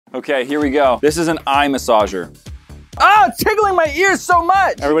Okay, here we go. This is an eye massager. Ah, it's tickling my ears so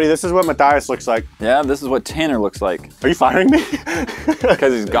much! Everybody, this is what Matthias looks like. Yeah, this is what Tanner looks like. Are you firing me?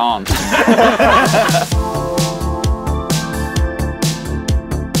 Because he's gone.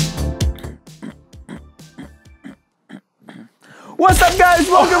 What's up, guys?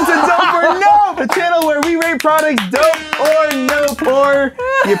 Welcome to Dope or No, the channel where we rate products dope or no poor.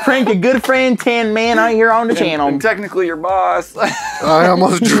 You prank a good friend, Tan Man, out here on the channel. And technically your boss. I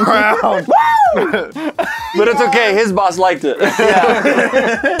almost drowned. But it's okay, his boss liked it.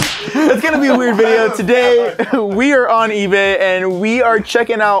 Yeah. It's gonna be a weird video. Today, we are on eBay and we are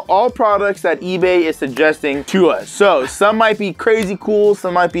checking out all products that eBay is suggesting to us. So, some might be crazy cool,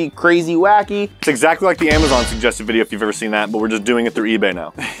 some might be crazy wacky. It's exactly like the Amazon suggested video if you've ever seen that, but we're just doing it through eBay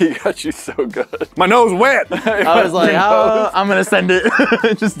now. He got you so good. My nose wet. I was like, oh, I'm gonna send it.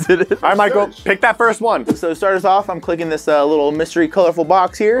 Just did it. All right, Michael, pick that first one. So to start us off, I'm clicking this little mystery colorful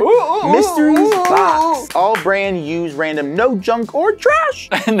box here. Mysteries box. All brand used random, no junk or trash.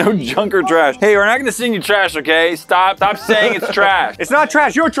 No junk or trash. Hey, we're not gonna send you trash, okay? Stop saying it's trash. It's not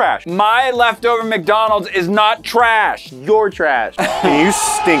trash, you're trash. My leftover McDonald's is not trash. You're trash. And you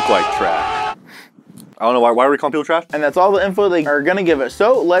stink like trash. I don't know why are we calling people trash? And that's all the info they are gonna give us.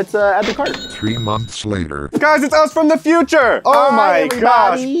 So let's add the cart. 3 months later. Guys, it's us from the future. Oh my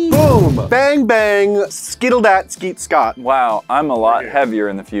gosh. Boom. Bang, bang. Skittle dat, skeet scott. Wow, I'm a lot heavier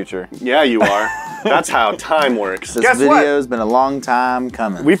in the future. Yeah, you are. That's how time works. This Guess video's been a long time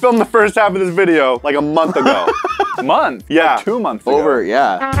coming. We filmed the first half of this video like a month ago. Month? Yeah. Like 2 months ago. Over,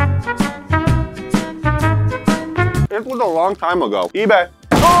 yeah. It was a long time ago. eBay.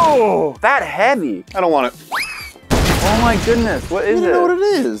 Oh, that heavy. I don't want it. Oh my goodness, what is it? You know what it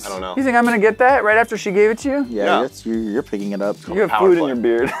is. I don't know. You think I'm gonna get that right after she gave it to you? Yeah, you're picking it up. You have food in your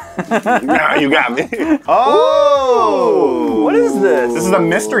beard. Nah, you got me. Oh! What is this? This is a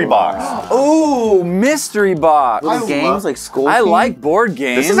mystery box. Oh, mystery box. Little games like Skull I Key. like board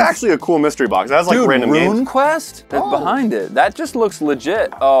games. This is actually a cool mystery box. It has like Dude, random Rune games. Quest is behind it. That just looks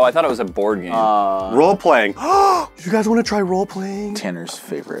legit. Oh, I thought it was a board game. Role playing. You guys want to try role playing? Tanner's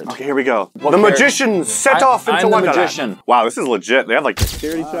favorite. Okay, here we go. The character? magician set off into I'm the Wonderland. magician. Wow, this is legit. They have like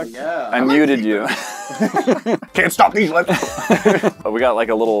security check. Yeah. I muted you. Can't stop these lips. We got like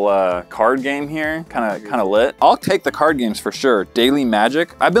a little card game here, kind of lit. I'll take the card games for sure. Daily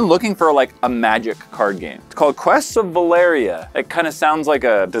Magic. I've been looking for like a magic card game. It's called Quests of Valeria. It kind of sounds like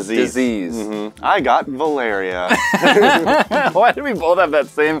a disease. I got Valeria. Why did we both have that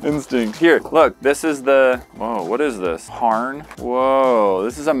same instinct? Here, look, this is the, whoa, what is this? Harn? Whoa,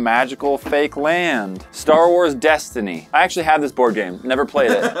 this is a magical fake land. Star Wars Destiny. I actually have this board game, never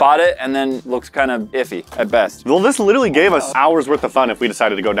played it. Bought it and then looks kind of iffy at best. Well, this literally gave us hours worth of fun if we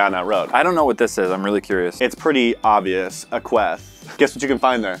decided to go down that road. I don't know what this is, I'm really curious. It's pretty obvious. A quest. Guess what you can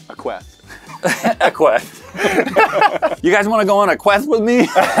find there? A quest. A quest. You guys want to go on a quest with me?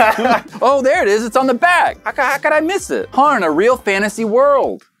 Oh, there it is. It's on the back. How could I miss it? Harn, a real fantasy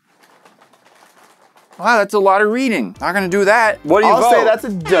world. Wow, that's a lot of reading. Not gonna do that. What do you vote? I'll say that's a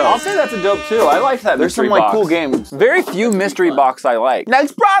dope. I'll say that's a dope too. I like that. There's mystery some like box. cool games. Very few mystery box I like.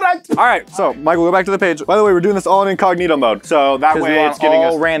 Next product. All right, so Michael, go back to the page. By the way, we're doing this all in incognito mode. So that way it's giving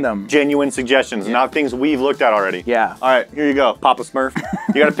us random. genuine suggestions, not things we've looked at already. Yeah. All right, here you go, Papa Smurf.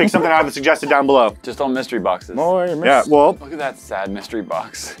 You gotta pick something out of the suggested down below. Just all mystery boxes. More Yeah, well, Look at that sad mystery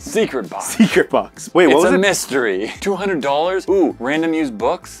box. Secret box. secret box. Wait, what It's was a it? mystery. $200? Ooh, random used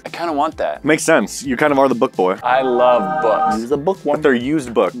books? I kind of want that. Makes sense. You kind of are the book boy. I love books. This is a book But one. they're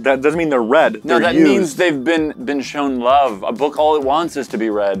used book. That doesn't mean they're read. No, they're that used. means they've been shown love. A book, all it wants is to be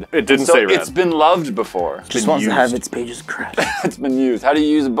read. It didn't So say read. It's been loved before. Just wants to have its pages crushed. It's been used. How do you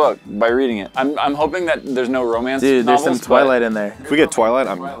use a book? By reading it. I'm hoping that there's no romance Dude, there's novels, some Twilight in there. If we get Twilight,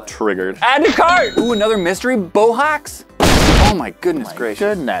 I'm triggered. Add to cart! Ooh, another mystery? Bohawks? Oh my goodness gracious.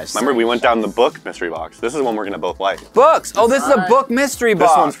 Goodness. Remember, we went down the book mystery box. This is one we're gonna both like. Books! Oh, this is a book mystery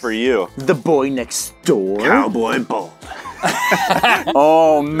box. This one's for you. The Boy Next Door. Cowboy Bold.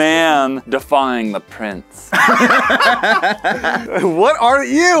 Oh man, defying the prince. What are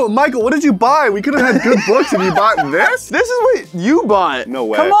you? Michael, what did you buy? We could have had good books if you bought this. This is what you bought. No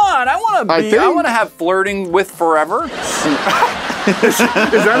way. Come on, I want to think- I want to have flirting with forever. Is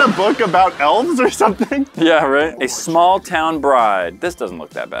that a book about elves or something? Yeah, right? A small town bride. This doesn't look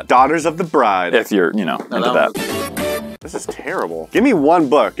that bad. Daughters of the Bride. If you're, you know, into that. This is terrible. Give me one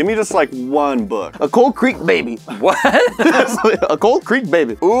book. Give me just like one book. A Cold Creek Baby. What? A Cold Creek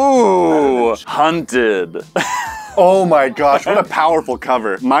Baby. Ooh, hunted. Oh my gosh, what a powerful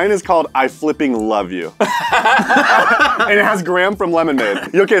cover. Mine is called I Flipping Love You. And it has Graham from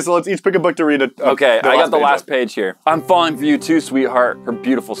Lemonade. Okay, so let's each pick a book to read. Okay, I got the last page here. I'm falling for you too, sweetheart. Her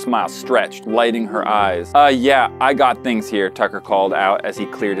beautiful smile stretched, lighting her eyes. Yeah, I got things here, Tucker called out as he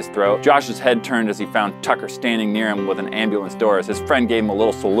cleared his throat. Josh's head turned as he found Tucker standing near him with an ambulance door as his friend gave him a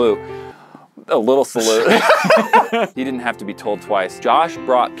little salute. A little salute. He didn't have to be told twice. Josh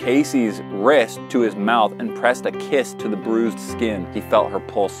brought Casey's wrist to his mouth and pressed a kiss to the bruised skin. He felt her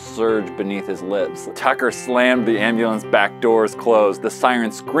pulse surge beneath his lips. Tucker slammed the ambulance back doors closed. The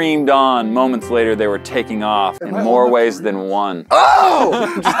siren screamed on. Moments later, they were taking off in more ways than one.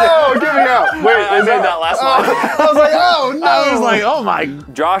 Oh! Oh, get me out. Wait, I made that last line. I was like, oh no. I was like, oh my.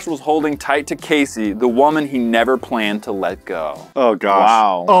 Josh was holding tight to Casey, the woman he never planned to let go. Oh gosh.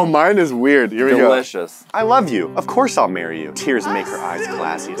 Wow. Oh, mine is weird. Here we go. Delicious. I love you. Of course I'll marry you. Tears make her eyes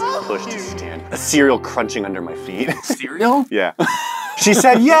glassy as I push to stand. A cereal crunching under my feet. Cereal? Yeah. She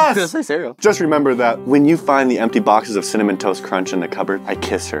said yes! Did I say cereal? Just remember that when you find the empty boxes of Cinnamon Toast Crunch in the cupboard, I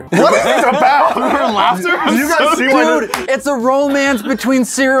kiss her. What is this about? Her laughter? Do you guys see why Dude, it's a romance between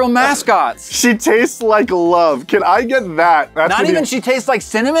cereal mascots. She tastes like love. Can I get that? That's Not even she tastes like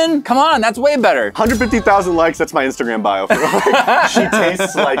cinnamon? Come on, that's way better. 150,000 likes, that's my Instagram bio. She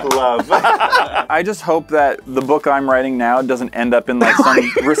tastes like love. I just hope that the book I'm writing now doesn't end up in like some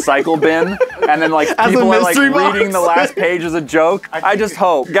recycle bin and then like people are like reading the last page as a joke. I just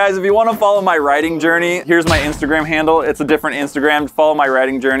hope. Guys, if you want to follow my writing journey, here's my Instagram handle. It's a different Instagram. Follow my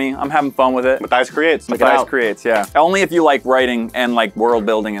writing journey. I'm having fun with it. Matthias Creates. Matthias Creates, yeah. Only if you like writing and like world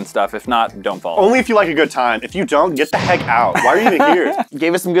building and stuff. If not, don't follow. Only if you like a good time. If you don't, get the heck out. Why are you even here?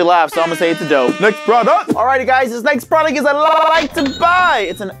 Gave us some good laughs, so I'm gonna say it's a dope. Next product. Alrighty guys, this next product is a like to buy.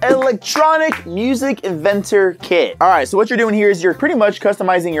 It's an electronic music inventor kit. Alright, so what you're doing here is you're pretty much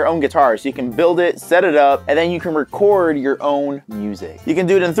customizing your own guitar. So you can build it, set it up, and then you can record your own music. You can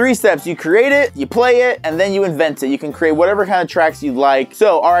do it in 3 steps. You create it, you play it, and then you invent it. You can create whatever kind of tracks you'd like.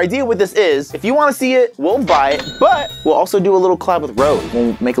 So our idea with this is, if you want to see it, we'll buy it, but we'll also do a little collab with Rose.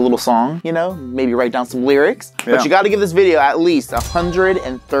 We'll make a little song, you know, maybe write down some lyrics. Yeah. But you got to give this video at least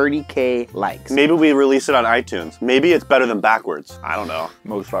 130K likes. Maybe we release it on iTunes. Maybe it's better than backwards. I don't know.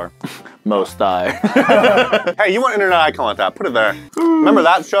 Most are. Most die. Hey, you want internet icon with that? Put it there. Remember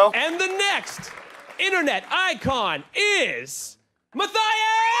that show? And the next internet icon is Matthias!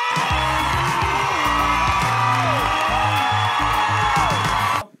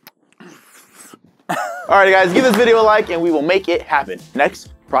 Alright guys, give this video a like and we will make it happen.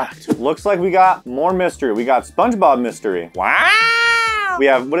 Next product. Looks like we got more mystery. We got SpongeBob mystery. Wow! We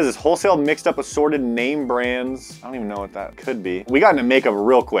have, what is this, wholesale mixed up assorted name brands. I don't even know what that could be. We got into makeup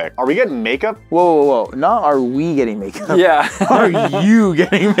real quick. Are we getting makeup? Whoa, whoa, whoa. Not are we getting makeup. Yeah. Are you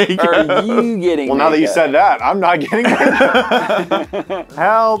getting makeup? Are you getting Well, now that you makeup? said that, I'm not getting makeup.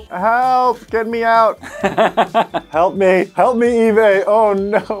 Help, help, get me out. Help me, eBay. Oh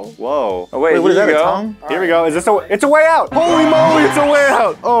no. Whoa. Oh, wait, what is here that, you a go. tongue? Here we go. Is this it's a way out? Holy moly, it's a way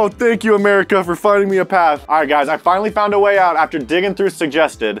out. Oh, thank you, America, for finding me a path. All right, guys, I finally found a way out after digging through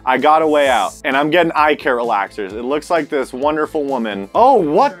suggested. I got a way out, and I'm getting eye care relaxers. It looks like this wonderful woman. Oh,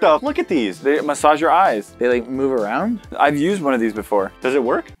 what the? Look at these. They massage your eyes. They like move around? I've used one of these before. Does it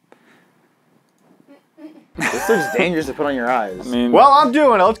work? This looks dangerous to put on your eyes. I mean, Well, I'm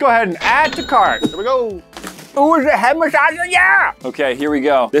doing it. Let's go ahead and add to cart. Here we go. ooh, is it a head massager? Yeah! Okay, here we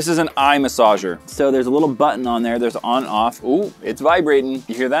go. This is an eye massager. So there's a little button on there. There's on, off. Ooh, it's vibrating.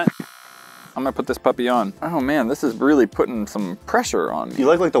 You hear that? I'm gonna put this puppy on. Oh man, this is really putting some pressure on me. You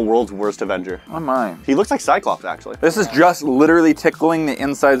look like the world's worst Avenger. Oh my. He looks like Cyclops, actually. This is just literally tickling the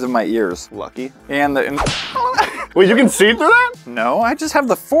insides of my ears. Lucky. And the, Wait, you can see through that? no, I just have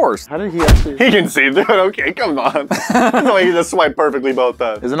the force. How did he actually? He can see through it. Okay, come on. No, he just swiped perfectly both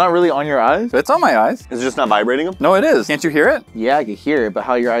times. Is it not really on your eyes? It's on my eyes. Is it just not vibrating him? No, it is. Can't you hear it? Yeah, I can hear it, but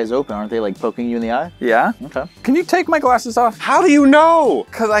how are your eyes open? Aren't they like poking you in the eye? Yeah. Okay. Can you take my glasses off? How do you know?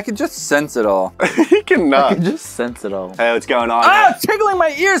 Cause I could just sense it all. He cannot. I can just sense it all. Hey, what's going on? Ah, it's tickling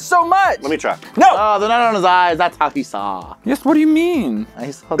my ears so much. Let me try. No. Oh, they're not on his eyes. That's how he saw. Yes. What do you mean?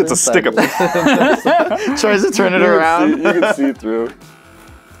 I saw the It's a inside. stick-up. Tries to turn it around. You can see through.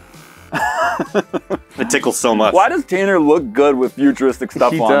 It tickles so much. Why does Tanner look good with futuristic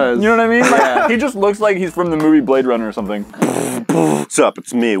stuff He on? does. You know what I mean? Like, Yeah. he just looks like he's from the movie Blade Runner or something. What's up?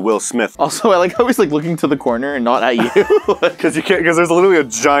 It's me, Will Smith. Also, I like how he's like looking to the corner and not at you. Because you can't. Because there's literally a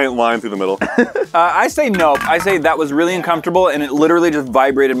giant line through the middle. I say nope. I say that was really uncomfortable and it literally just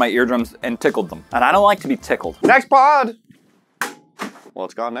vibrated my eardrums and tickled them. And I don't like to be tickled. Next pod. Well,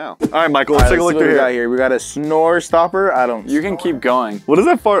 it's gone now. All right, Michael, let's take a look through here. We got a snore stopper. You can keep going. What is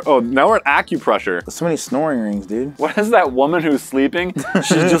that for? Oh, now we're at acupressure. So many snoring rings, dude. What is that woman who's sleeping?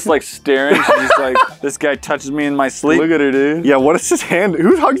 She's just like staring. She's just like, this guy touches me in my sleep. Look at her, dude. Yeah, what is this hand?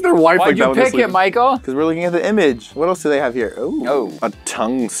 Who hugs their wife like that? Why'd you pick it, Michael? Because we're looking at the image. What else do they have here? Ooh. Oh. A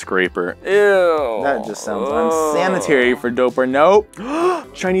tongue scraper. Ew. That just sounds unsanitary for doper. Nope.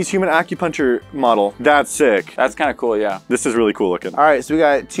 Chinese human acupuncture model. That's sick. That's kind of cool, yeah. This is really cool looking. All right, so we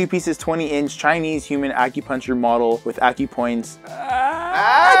got 2 pieces, 20-inch Chinese human acupuncture model with acupoints.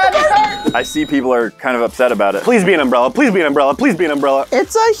 I see people are kind of upset about it. Please be an umbrella. Please be an umbrella. Please be an umbrella.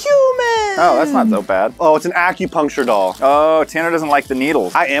 It's a human. Oh, that's not so bad. Oh, it's an acupuncture doll. Oh, Tanner doesn't like the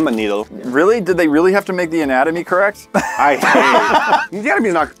needles. I am a needle. Really? Did they really have to make the anatomy correct? I hate it. The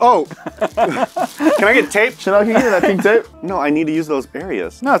anatomy's not. Oh. Can I get tape? Chanel, can you get that pink tape? No, I need to use those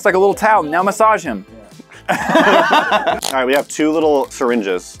areas. No, it's like a little towel. Now massage him. All right, we have 2 little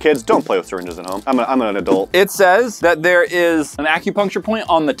syringes. Kids, don't play with syringes at home. I'm an adult. It says that there is an acupuncture point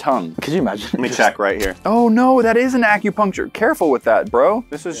on the tongue. Could you imagine? Let me check right here. Oh no, that is an acupuncture. Careful with that, bro.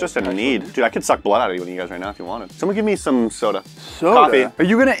 This is just a need. Dude, I could suck blood out of you guys right now if you wanted. Someone give me some soda. Soda? Coffee. Are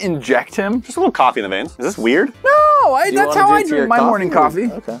you gonna inject him? Just a little coffee in the veins. Is this weird? No, that's how I do drink my morning coffee.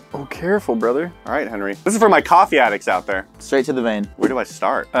 Okay. Oh, careful, brother. All right, Henry. This is for my coffee addicts out there. Straight to the vein. Where do I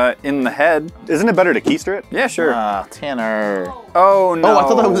start? In the head. Isn't it better to keister it? Yeah, sure. Tanner. Oh no. Oh, I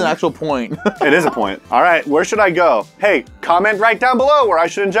thought that was an actual point. It is a point. All right, where should I go? Hey, comment right down below where I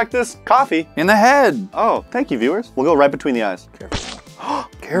should inject this coffee. In the head. Oh, thank you, viewers. We'll go right between the eyes.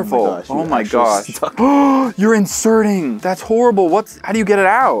 Careful. Oh my gosh. Oh You're inserting. That's horrible. How do you get it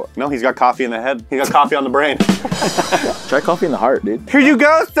out? No, he's got coffee in the head. He's got coffee on the brain. Try coffee in the heart, dude. Here you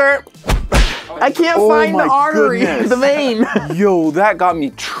go, sir. I can't Oh find my the artery, goodness. the vein. Yo, that got me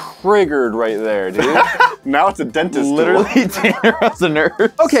triggered right there, dude. Now it's a dentist tool. Literally, Tanner has a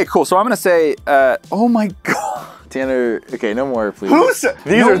nerve. Okay, cool. So I'm gonna say, oh my god. Tanner, okay, no more, please.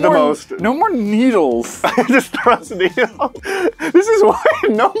 These are the most. No more needles. I just thrust a needle. This is why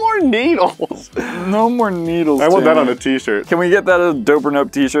no more needles. No more needles. I want that Tanner. on a t-shirt. Can we get that as a Doper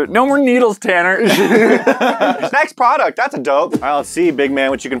Nope t-shirt? No more needles, Tanner. Next product. That's a dope. All right, let's see, big man,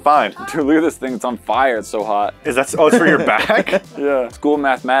 what you can find. Dude, look at this thing. It's on fire. It's so hot. Is that? Oh, it's for your back. Yeah. School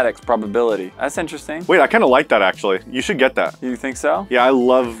mathematics probability. That's interesting. Wait, I kind of like that actually. You should get that. You think so? Yeah, I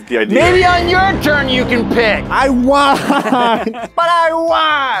love the idea. Maybe on your turn you can pick. I won, but I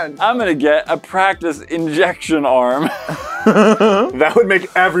won. I'm gonna get a practice injection arm. That would make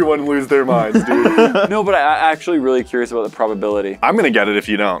everyone lose their minds, dude. No, but I'm actually really curious about the probability. I'm gonna get it if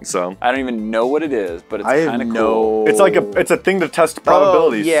you don't. So I don't even know what it is, but it's I kind have of cool. no. it's a thing to test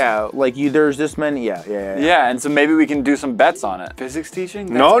probabilities. Oh, yeah, like there's this many. Yeah. Yeah, and so maybe we can do some bets on it. Physics teaching?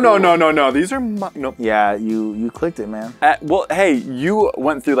 That's No. cool. These are no. Yeah, you clicked it, man. Well, hey, you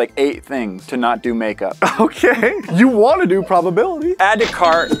went through like 8 things to not do makeup. Okay. You want to do probability? Add to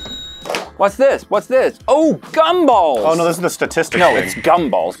cart. What's this? What's this? Oh, gumballs. Oh no, this is the statistics. No, thing. it's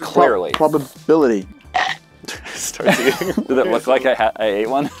gumballs, clearly. Probability. Starts eating. Did it look like I ate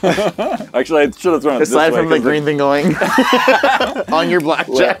one? Actually, I should have thrown it this Aside way, from the 'cause green thing going on your black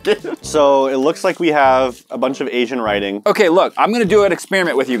jacket. So it looks like we have a bunch of Asian writing. Okay, look, I'm gonna do an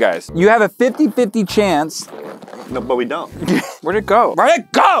experiment with you guys. You have a 50-50 chance. No, but we don't. Where'd it go? Where'd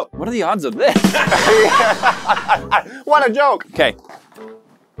it go? What are the odds of this? What a joke. Okay.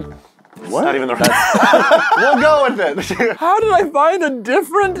 What? Not even the right. We'll go with it. How did I find a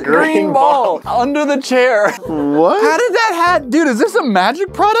different green ball under the chair? What? How did that hat? Dude, is this a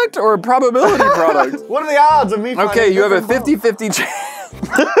magic product or a probability product? What are the odds of me finding Okay, you have a different 50-50 chance.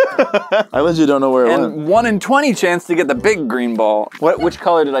 I legit don't know where it went. And 1 in 20 chance to get the big green ball. Which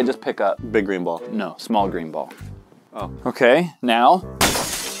color did I just pick up? Big green ball. No, small green ball. Oh. Okay, now.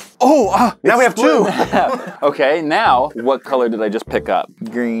 Oh, Now we have 2. Okay, now what color did I just pick up?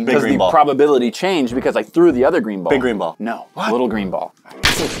 Green. Big Because green the ball. probability changed because I threw the other green ball. Big green ball. No, little green ball.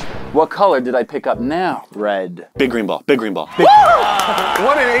 What color did I pick up now? Red. Big green ball. Big green ball. 1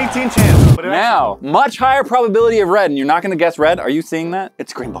 in 18 chance. But Now, much higher probability of red, and you're not gonna guess red? Are you seeing that?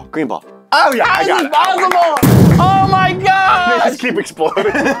 it's green ball. Green ball. Oh yeah, I got it. Impossible! Oh my They god! just keep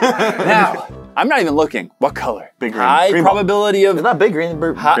exploding. Now, I'm not even looking. What color? Big green. High Green ball. probability of It's not big green.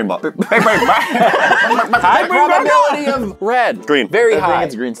 Green ball. high probability of red. Green. Very I think high.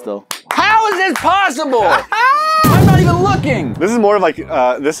 it's green still. How is this possible? I'm not even looking. This is more of like,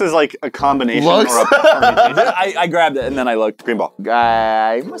 this is like a combination Looks. or a permutation. I grabbed it and then I looked. Green ball.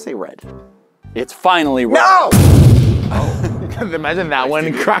 I must say red. It's finally red. No! Imagine that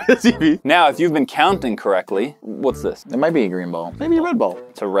one crack the TV. Now, if you've been counting correctly, what's this? It might be a green ball. Maybe a red ball.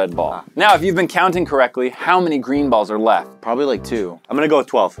 It's a red ball. Now, if you've been counting correctly, how many green balls are left? Probably like 2. I'm gonna go with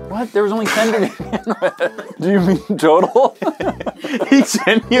 12. What? There was only 10 to begin with. Do you mean total? He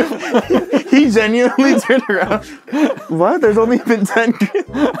genuinely turned around. What? There's only been 10.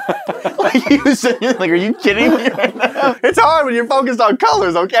 Like he was genuinely like, are you kidding me right now? It's hard when you're focused on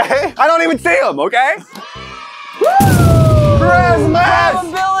colors, okay? I don't even see them, okay? Christmas!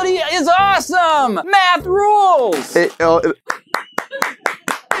 Probability is awesome! Math rules!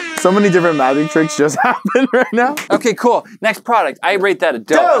 So many different magic tricks just happened right now. Okay, cool. Next product. I rate that a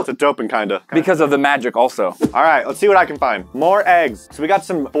dope. It's a doping kinda. Because of the magic also. All right, let's see what I can find. More eggs. So we got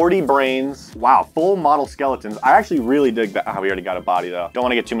some 40 brains. Wow, full model skeletons. I actually really dig that. Oh, we already got a body though. Don't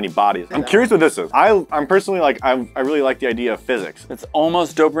want to get too many bodies. I'm curious what this is. I'm personally like, I really like the idea of physics. It's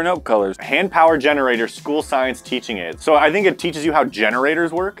almost doper nope colors. Hand power generator, school science teaching aids. So I think it teaches you how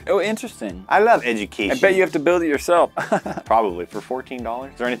generators work. Oh, interesting. I love education. I bet you have to build it yourself. Probably for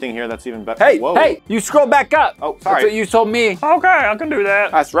 $14. Is there anything here that's even better? Hey, Whoa. hey, you scroll back up. Oh, sorry. That's what you told me. Okay, I can do that.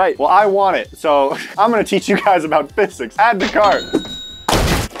 That's right. Well, I want it, so I'm gonna teach you guys about physics. Add to cart.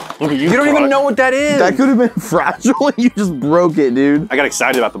 Look at You don't even know what that is. That could have been fragile. You just broke it, dude. I got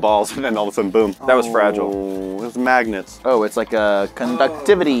excited about the balls, and then all of a sudden, boom. That was fragile. Oh, it was magnets. Oh, it's like a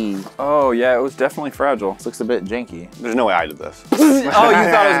conductivity. Oh, yeah, it was definitely fragile. This looks a bit janky. There's no way I did this. Oh, you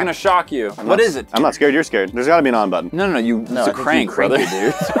thought I was gonna shock you. What is it? I'm not scared, you're scared. There's gotta be an on button. No, it's a crank, brother. It,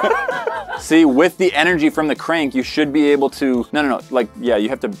 dude. See, with the energy from the crank, you should be able to, no, like, yeah, you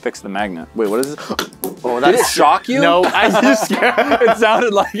have to fix the magnet. Wait, what is this? Oh, Did it shock you? No, I just scared. It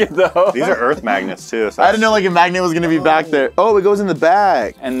sounded like it though. These are earth magnets too. So I didn't know like a magnet was gonna be back there. Oh, it goes in the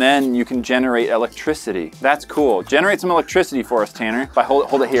back. And then you can generate electricity. That's cool. Generate some electricity for us, Tanner. If I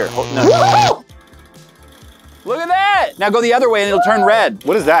hold it here. No. Look at that! Now go the other way and it'll turn red.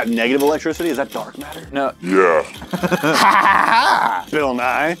 What is that? Negative electricity? Is that dark matter? No, Yeah. Bill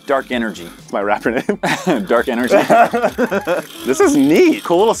Nye. dark energy. That's my rapper name. Dark energy. This is neat.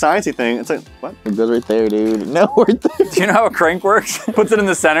 Cool little sciencey thing. It's like, what? It goes right there, dude. No, right there. Do you know how a crank works? Puts it in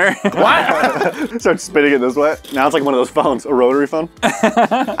the center. What? Start spinning it this way. Now it's like one of those phones, a rotary phone.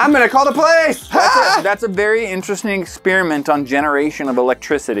 I'm gonna call the police. That's a very interesting experiment on generation of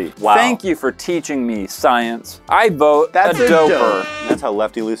electricity. Wow. Thank you for teaching me science. I vote That's a a doper. dope. That's how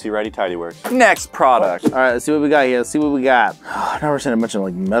lefty loosey righty tighty works. Next product. All right, let's see what we got here. Let's see what we got. Now we're seeing a bunch of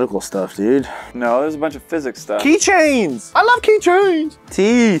like medical stuff, dude. No, there's a bunch of physics stuff. Keychains. I love keychains.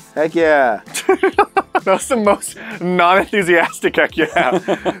 Teeth. Heck yeah. That's the most non-enthusiastic heck yeah.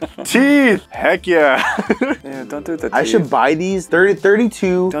 Teeth. Heck yeah. Yeah, don't do the teeth. I should buy these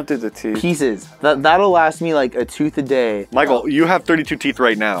 32 Don't do the teeth. pieces. That'll last me like a tooth a day. Michael, you have 32 teeth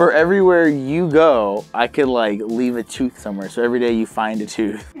right now. For everywhere you go, I could like leave a tooth somewhere. So every day you find a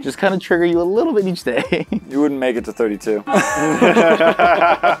tooth. Just kind of trigger you a little bit each day. You wouldn't make it to 32.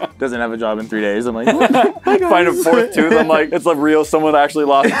 Doesn't have a job in 3 days. I'm like, Find a fourth tooth. I'm like, it's like real. Someone actually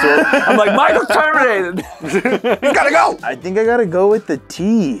lost a tooth. I'm like, Michael terminated. You gotta go. I think I gotta go with the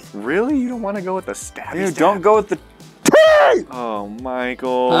teeth. Really? You don't want to go with the stabby Dude, stab? don't go with the Oh,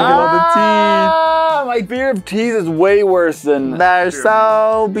 Michael. Look at all the Ah, my fear of teeth is way worse than. They're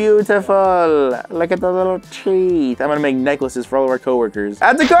so beautiful. Look at the little teeth. I'm gonna make necklaces for all of our coworkers.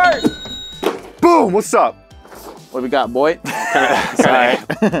 Add to cart. Boom. What's up? What we got, boy? Sorry.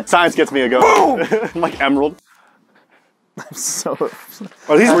 Science gets me a go. Boom. Like emerald. So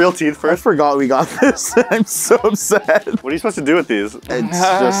Are these real teeth I first? forgot we got this. I'm so upset. What are you supposed to do with these? It's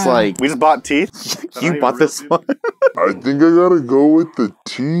just like We just bought teeth. you bought this one. I think I gotta go with the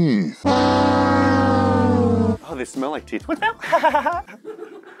teeth. Oh, they smell like teeth.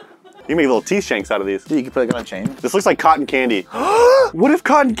 You make little teeth shanks out of these. Dude, you can put it on a chain. This looks like cotton candy. What if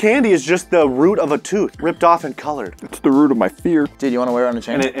cotton candy is just the root of a tooth, ripped off and colored? It's the root of my fear. Dude, you want to wear it on a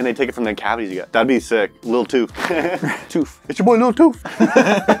chain? And they take it from the cavities you got. That'd be sick. Little tooth. Tooth. It's your boy, Little Tooth.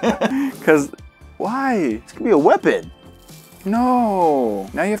 Because why? This could be a weapon. No.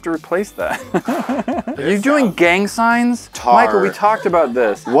 Now you have to replace that. Are you doing gang signs? Tar. Michael, we talked about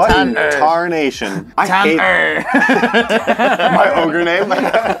this. What in Tanner. tarnation? I hate my ogre name.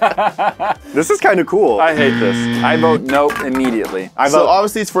 This is kind of cool. I hate this. I vote nope immediately. I So vote.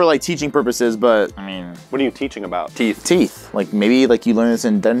 obviously it's for like teaching purposes, but I mean, What are you teaching about? Teeth. teeth. Like maybe like you learn this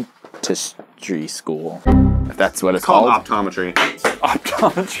in dentistry school. If that's what it's Called called. optometry.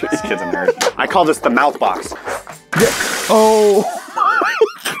 Optometry. This kid's a nerd. I call this the mouth box. Oh my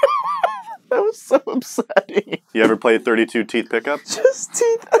God. That was so upsetting. You ever played 32 teeth pickup? Just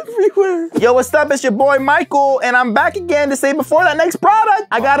teeth everywhere. Yo, what's up? It's your boy Michael, and I'm back again to say before that next product,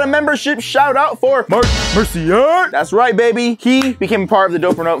 I got a membership shout out for Mark Mercier. That's right, baby. He became a part of the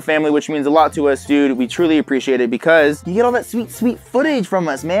Doper Note family, which means a lot to us, dude. We truly appreciate it because you get all that sweet, sweet footage from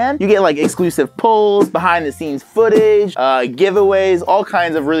us, man. You get like exclusive pulls, behind the scenes footage, giveaways, all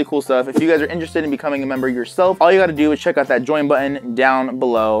kinds of really cool stuff. If you guys are interested in becoming a member yourself, all you got to do is check out that join button down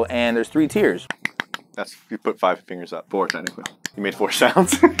below, and there's 3 tiers. That's, you put 5 fingers up. 4 technically. You made 4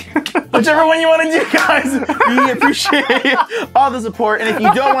 sounds. Whichever one you want to do, guys. We appreciate all the support. And if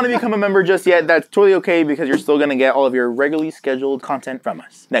you don't want to become a member just yet, that's totally okay because you're still going to get all of your regularly scheduled content from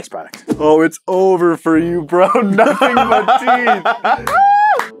us. Next product. Oh, it's over for you, bro. Nothing but teeth.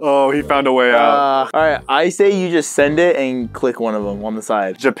 Oh, he found a way out. All right, I say you just send it and click one of them on the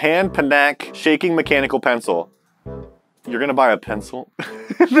side. Japan Panac Shaking Mechanical Pencil. You're gonna buy a pencil?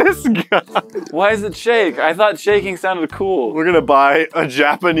 This guy. Why does it shake? I thought shaking sounded cool. We're gonna buy a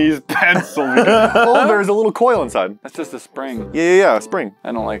Japanese pencil. Oh, there's a little coil inside. That's just a spring. Yeah, a spring.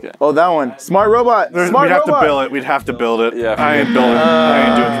 I don't like it. Oh, that one. Smart robot. We'd have to build it. We'd have to build it. Yeah. I ain't building it. I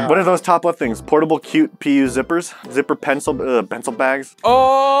ain't doing it. What are those top left things? Portable cute PU zippers? Zipper pencil bags?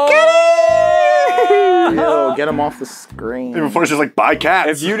 Oh! Yo, get them off the screen. Before it's just like, buy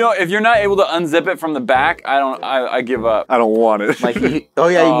cats. If you're not able to unzip it from the back, I give up. I don't want it. Like, oh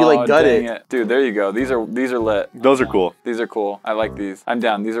yeah, you like gut dang it. Dude, there you go. These are lit. Those are cool. These are cool. I like these. I'm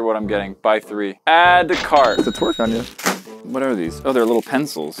down. These are what I'm getting. Buy 3. Add to cart. It's a torque on you. What are these? Oh, they're little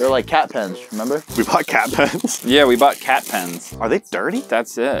pencils. They're like cat pens, remember? We bought cat pens. Yeah, we bought cat pens. Are they dirty?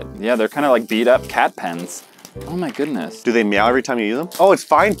 That's it. Yeah, they're kind of like beat up cat pens. Oh my goodness. Do they meow every time you use them? Oh, it's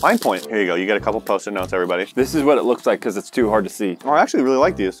fine point. Here you go. You get a couple post-it notes, everybody. This is what it looks like because it's too hard to see. Oh, I actually really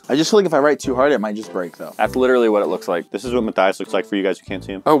like these. I just feel like if I write too hard, it might just break though. That's literally what it looks like. This is what Matthias looks like for you guys who can't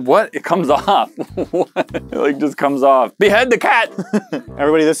see him. Oh, what? It comes off. What? It like just comes off. Behead the cat.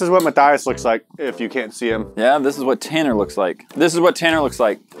 Everybody, this is what Matthias looks like if you can't see him. Yeah, this is what Tanner looks like. This is what Tanner looks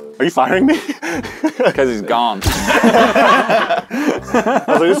like. Are you firing me? Because he's gone. I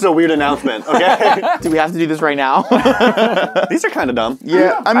was like, this is a weird announcement, okay? Do we have to do this right now? These are kind of dumb.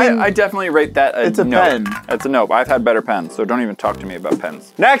 Yeah, I mean, I definitely rate that it's a nope. pen. It's a nope. I've had better pens, so don't even talk to me about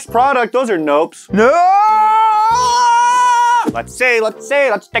pens. Next product, those are nopes. No! Let's take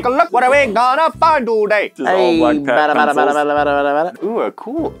a look. What are we gonna find today? This is all black pencils. Ooh, a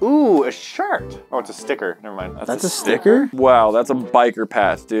cool, a shirt. Oh, it's a sticker, never mind. That's a sticker? Wow, that's a biker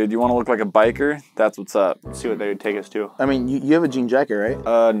pass, dude. You wanna look like a biker? That's what's up. Let's see what they would take us to. I mean, you have a jean jacket, right?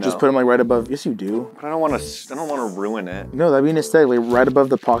 No. Just put them like right above. Yes, you do. But I don't want to ruin it. No, that'd be an aesthetic. Like right above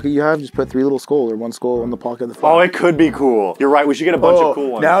the pocket you have, just put 3 little skulls or 1 skull in the pocket of the front. Oh, it could be cool. You're right, we should get a bunch of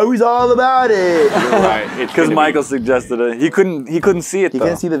cool ones. Now he's all about it. You're right. It's Because gonna Michael suggested it. He couldn't see it You though.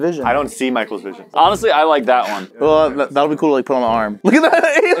 can't see the vision. I don't see Michael's vision. Honestly, I like that one. Well, that'll be cool to like put on the arm. Look at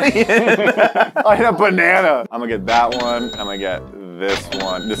that alien. I had a banana. I'm gonna get that one. I'm gonna get this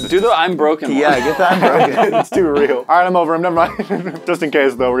one. This is Do the I'm broken Yeah, one. get that broken. it's too real. All right, I'm over him. Never mind. Just in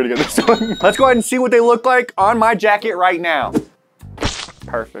case, though, we're gonna get this one. Let's go ahead and see what they look like on my jacket right now.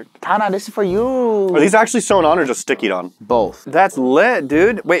 Perfect. Tana, this is for you. Are these actually sewn on or just stickied on? Both. That's lit,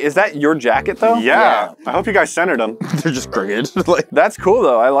 dude. Wait, is that your jacket though? Yeah. I hope you guys centered them. They're just crooked. Like, That's cool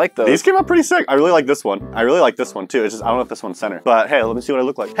though. I like those. These came out pretty sick. I really like this one. I really like this one too. It's just, I don't know if this one's centered. But hey, let me see what I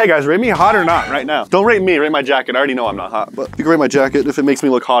look like. Hey guys, rate me hot or not right now. Don't rate me, rate my jacket. I already know I'm not hot. But you can rate my jacket if it makes me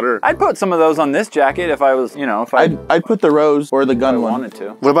look hotter. I'd put some of those on this jacket if I was, if I'd put the rose or the gun one. wanted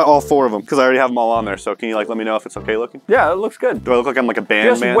to. What about all 4 of them? Because I already have them all on there. So can you like let me know if it's okay looking? Yeah, it looks good. Do I look like I'm like a band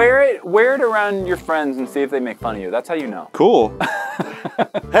Just man? wear it around your friends and see if they make fun of you. That's how you know. Cool.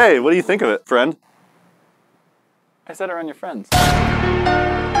 Hey, what do you think of it, friend? I said around your friends. I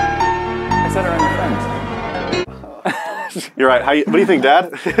said around your friends. You're right. What do you think,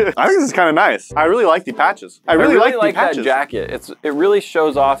 Dad? I think this is kind of nice. I really like the patches. I really like the patches. that jacket. It really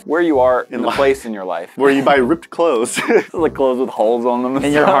shows off where you are in the place in your life. Where you buy ripped clothes. Like clothes with holes on them.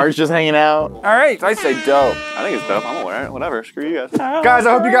 And your heart's just hanging out. All right, I say dope. I think it's dope. I'm gonna wear it. Whatever. Screw you guys. Guys,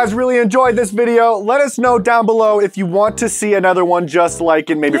 I hope you guys really enjoyed this video. Let us know down below if you want to see another one just like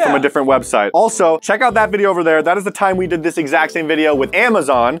it, maybe from a different website. Also, check out that video over there. That is the time we did this exact same video with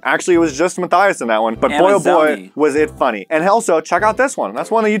Amazon. Actually, it was just Matthias in that one, but boy, oh boy, was it funny. And also, check out this one.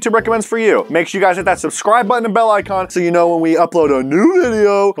 That's one that YouTube recommends for you. Make sure you guys hit that subscribe button and bell icon so you know when we upload a new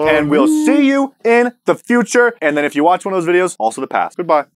video. And we'll see you in the future. And then if you watch one of those videos, also the past. Goodbye.